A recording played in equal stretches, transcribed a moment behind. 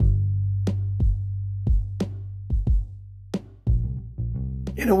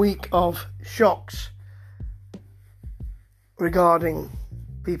In a week of shocks regarding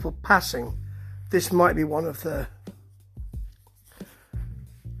people passing, this might be one of the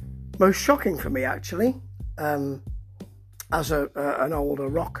most shocking for me, actually. As an older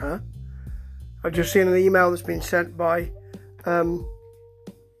rocker, I've just seen an email that's been sent by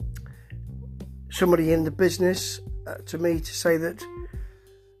somebody in the business to me to say that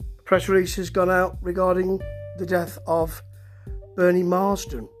a press release has gone out regarding the death of Bernie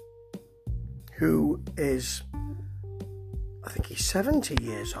Marsden, who is, I think he's 70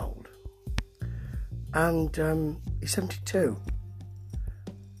 years old, and he's 72.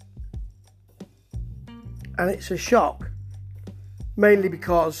 And it's a shock, mainly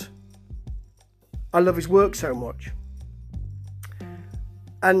because I love his work so much.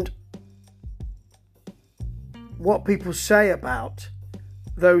 And what people say about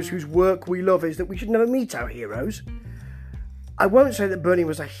those whose work we love is that we should never meet our heroes. I won't say that Bernie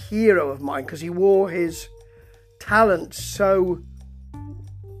was a hero of mine, because he wore his talent so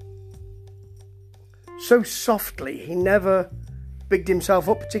softly. He never bigged himself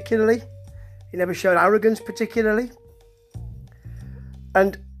up particularly. He never showed arrogance particularly.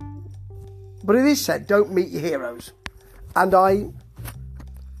 But it is said, don't meet your heroes. And I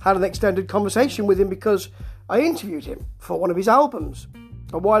had an extended conversation with him because I interviewed him for one of his albums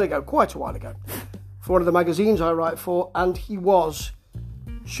quite a while ago, for one of the magazines I write for, and he was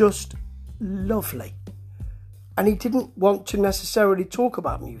just lovely. And he didn't want to necessarily talk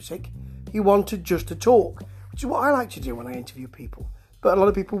about music. He wanted just to talk, which is what I like to do when I interview people. But a lot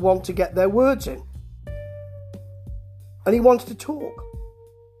of people want to get their words in. And he wanted to talk.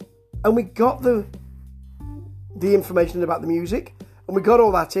 And we got the information about the music, and we got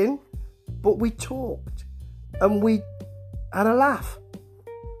all that in, but we talked, and we had a laugh.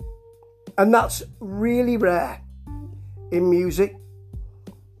 And that's really rare in music,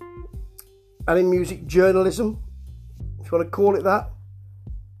 and in music journalism, if you want to call it that.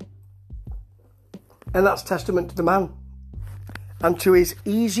 And that's testament to the man and to his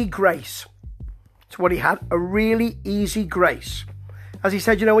easy grace. It's what he had, a really easy grace. As he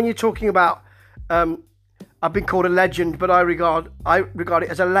said, when you're talking about, I've been called a legend, but I regard it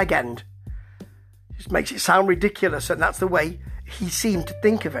as a legend. It just makes it sound ridiculous, and that's the way he seemed to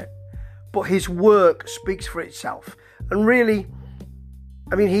think of it. But his work speaks for itself. And really,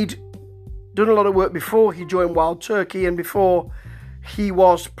 he'd done a lot of work before he joined Wild Turkey, and before he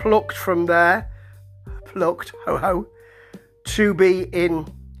was plucked from there, to be in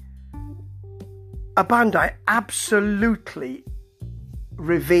a band I absolutely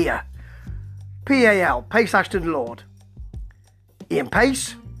revere. PAL, Pace, Ashton, Lord. Ian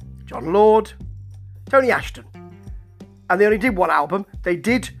Pace, John Lord, Tony Ashton. And they only did one album. They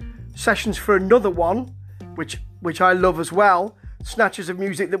did sessions for another one, which I love as well. Snatches of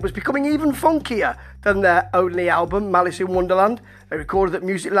music that was becoming even funkier than their only album, Malice in Wonderland. They recorded at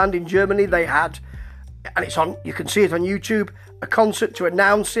Musicland in Germany. They had, and it's on, you can see it on YouTube, a concert to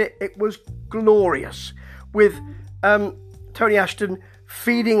announce it. It was glorious, with Tony Ashton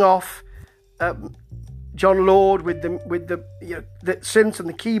feeding off John Lord with the the synths and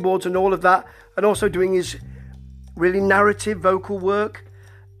the keyboards and all of that, and also doing his really narrative vocal work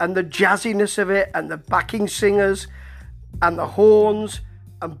and the jazziness of it, and the backing singers and the horns,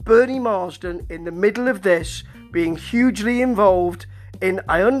 and Bernie Marsden in the middle of this being hugely involved in,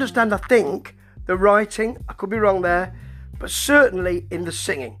 I think, the writing, I could be wrong there, but certainly in the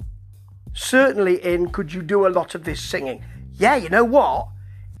singing. Certainly in, could you do a lot of this singing? Yeah, you know what?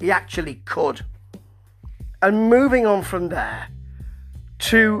 He actually could. And moving on from there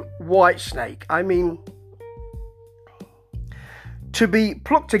to Whitesnake, to be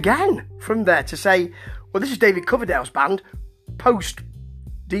plucked again from there to say, well, this is David Coverdale's band, post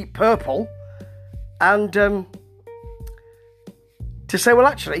Deep Purple, and to say, well,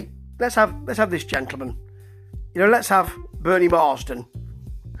 actually, let's have this gentleman. Let's have Bernie Marsden,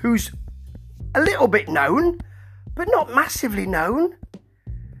 who's a little bit known, but not massively known,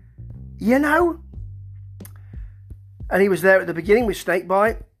 And he was there at the beginning with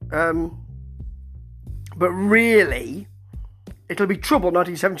Snakebite, but really, it'll be Trouble,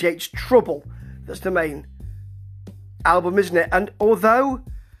 1978's Trouble. That's the main album, isn't it? And although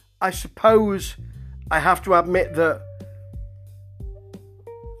I suppose I have to admit that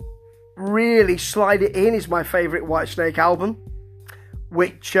really Slide It In is my favourite Whitesnake album,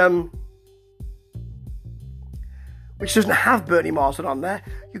 which doesn't have Bernie Marsden on there,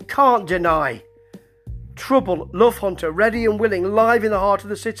 you can't deny Trouble, Love Hunter, Ready and Willing, Live in the Heart of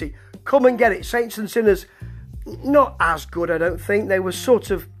the City, Come and Get It, Saints and Sinners, not as good, I don't think. They were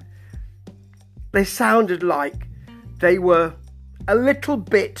they sounded like they were a little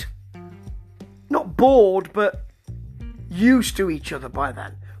bit, not bored, but used to each other by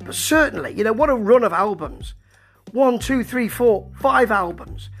then. But certainly, you know, what a run of albums. 1, 2, 3, 4, 5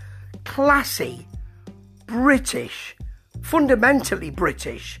 albums. Classy, British, fundamentally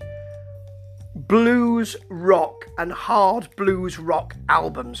British, blues rock and hard blues rock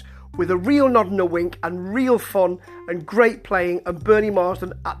albums with a real nod and a wink and real fun and great playing, and Bernie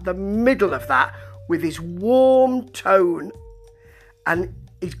Marsden at the middle of that with his warm tone and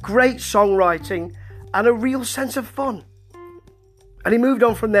his great songwriting and a real sense of fun. And he moved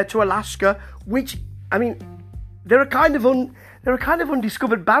on from there to Alaska, which, I mean, they're a kind of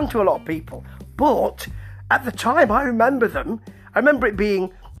undiscovered band to a lot of people. But at the time, I remember them. I remember it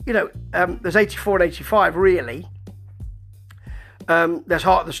being, you know, there's 84 and 85, really. There's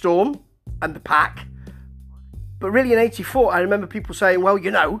Heart of the Storm and The Pack. But really in 84, I remember people saying, well, you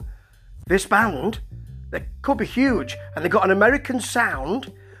know, this band, they could be huge. And they've got an American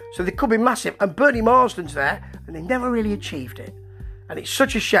sound, so they could be massive. And Bernie Marsden's there, and they never really achieved it. And it's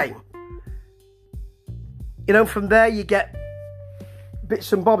such a shame. You know, from there you get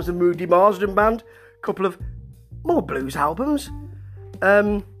bits and bobs of Moody Marsden Band, a couple of more blues albums.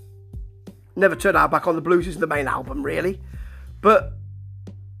 Never Turned Our Back on the Blues is the main album, really. But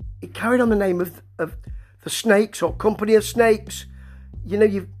it carried on the name of the Snakes, or Company of Snakes. You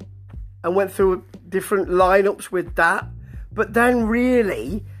know, and went through different lineups with that. But then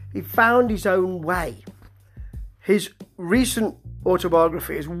really, he found his own way. His recent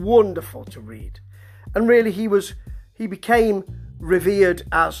autobiography is wonderful to read, and really he became revered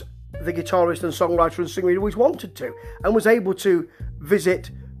as the guitarist and songwriter and singer he always wanted to, and was able to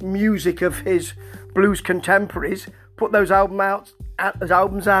visit music of his blues contemporaries, put those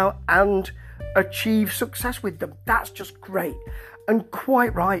albums out and achieve success with them. That's just great, and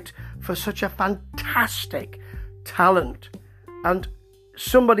quite right for such a fantastic talent, and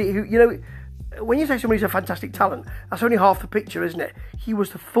somebody who, you know, when you say somebody's a fantastic talent, that's only half the picture, isn't it? He was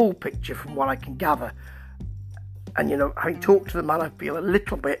the full picture from what I can gather. And, you know, having talked to the man, I feel a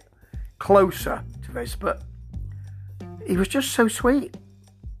little bit closer to this, but he was just so sweet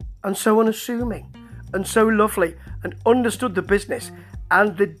and so unassuming and so lovely, and understood the business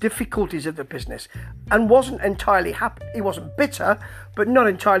and the difficulties of the business, and wasn't entirely happy. He wasn't bitter, but not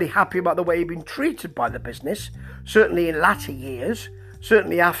entirely happy about the way he'd been treated by the business, certainly in latter years.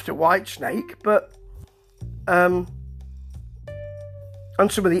 Certainly after Whitesnake, but and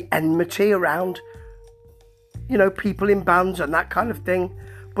some of the enmity around, you know, people in bands and that kind of thing.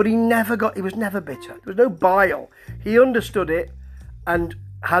 But he was never bitter. There was no bile. He understood it and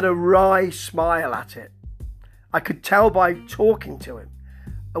had a wry smile at it. I could tell by talking to him.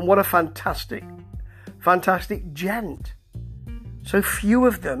 And what a fantastic gent. So few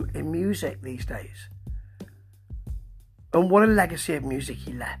of them in music these days. And what a legacy of music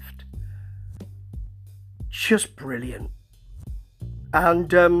he left. Just brilliant.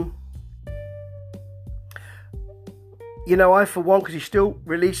 And, you know, I for one, because he's still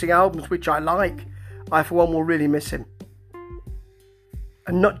releasing albums, which I like, I for one will really miss him.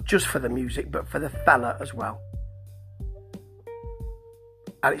 And not just for the music, but for the fella as well.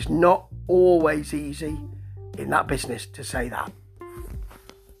 And it's not always easy in that business to say that.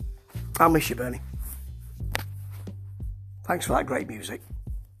 I'll miss you, Bernie. Thanks for that great music.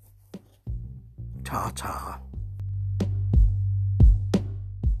 Ta-ta.